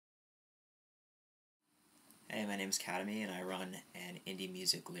Hey, my name's Kadami and I run an indie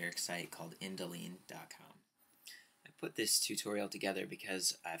music lyric site called isnt.com. I put this tutorial together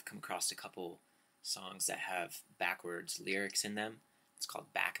because I've come across a couple songs that have backwards lyrics in them. It's called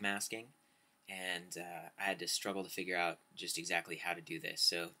backmasking, and I had to struggle to figure out just exactly how to do this.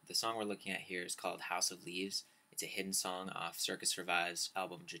 So the song we're looking at here is called House of Leaves. It's a hidden song off Circus Survive's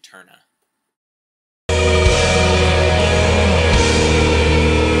album Juturna.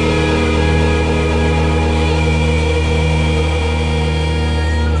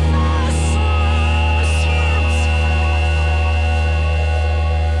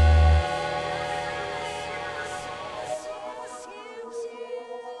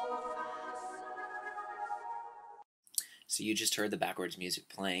 So you just heard the backwards music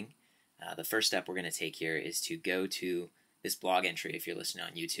playing. The first step we're going to take here is to go to this blog entry if you're listening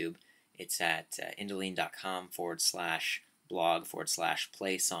on YouTube. It's at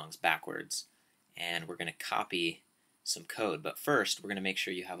indolene.com/blog/play songs backwards. And we're going to copy some code. But first, we're going to make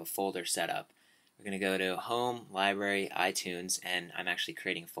sure you have a folder set up. We're going to go to Home, Library, iTunes, and I'm actually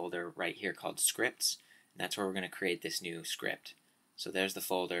creating a folder right here called Scripts. And that's where we're going to create this new script. So there's the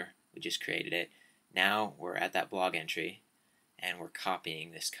folder. We just created it. Now we're at that blog entry and we're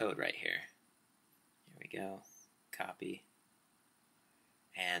copying this code right here. Here we go, copy.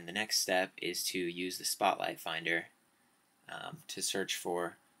 And the next step is to use the Spotlight Finder to search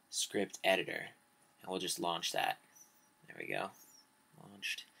for script editor. And we'll just launch that. There we go,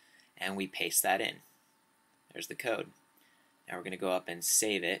 launched. And we paste that in. There's the code. Now we're going to go up and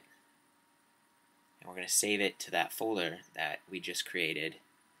save it. And we're going to save it to that folder that we just created.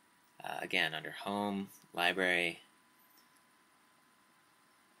 Again, under Home, Library,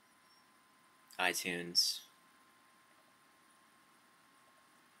 iTunes,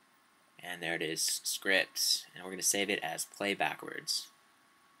 and there it is, Scripts, and we're going to save it as Play Backwards,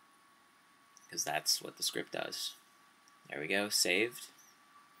 because that's what the script does. There we go, saved,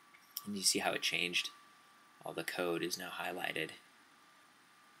 and you see how it changed. All the code is now highlighted.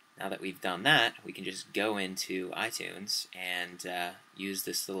 Now that we've done that, we can just go into iTunes and use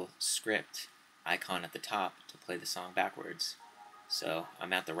this little script icon at the top to play the song backwards. So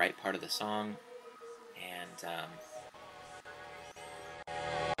I'm at the right part of the song, and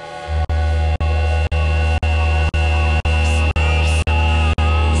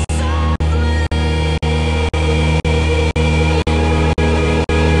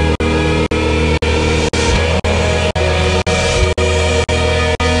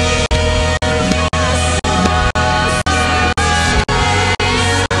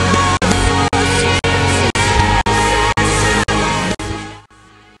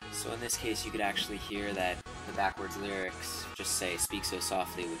in this case, you could actually hear that the backwards lyrics just say "speak so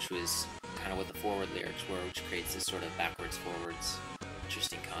softly," which was kind of what the forward lyrics were, which creates this sort of backwards forwards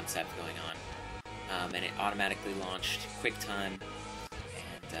interesting concept going on. And it automatically launched Quicktime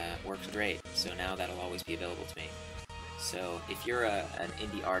and works great. So now that'll always be available to me. So if you're an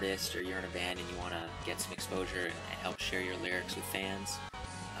indie artist or you're in a band and you want to get some exposure and help share your lyrics with fans,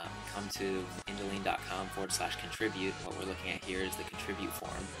 come to indolene.com/contribute. What we're looking at here is the contribute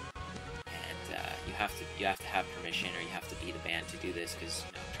form. You have to have permission, or you have to be the band to do this, because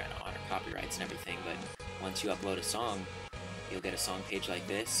I'm trying to honor copyrights and everything. But once you upload a song, you'll get a song page like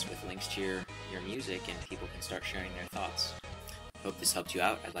this with links to your music, and people can start sharing their thoughts. Hope this helped you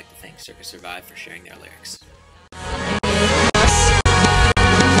out. I'd like to thank Circus Survive for sharing their lyrics.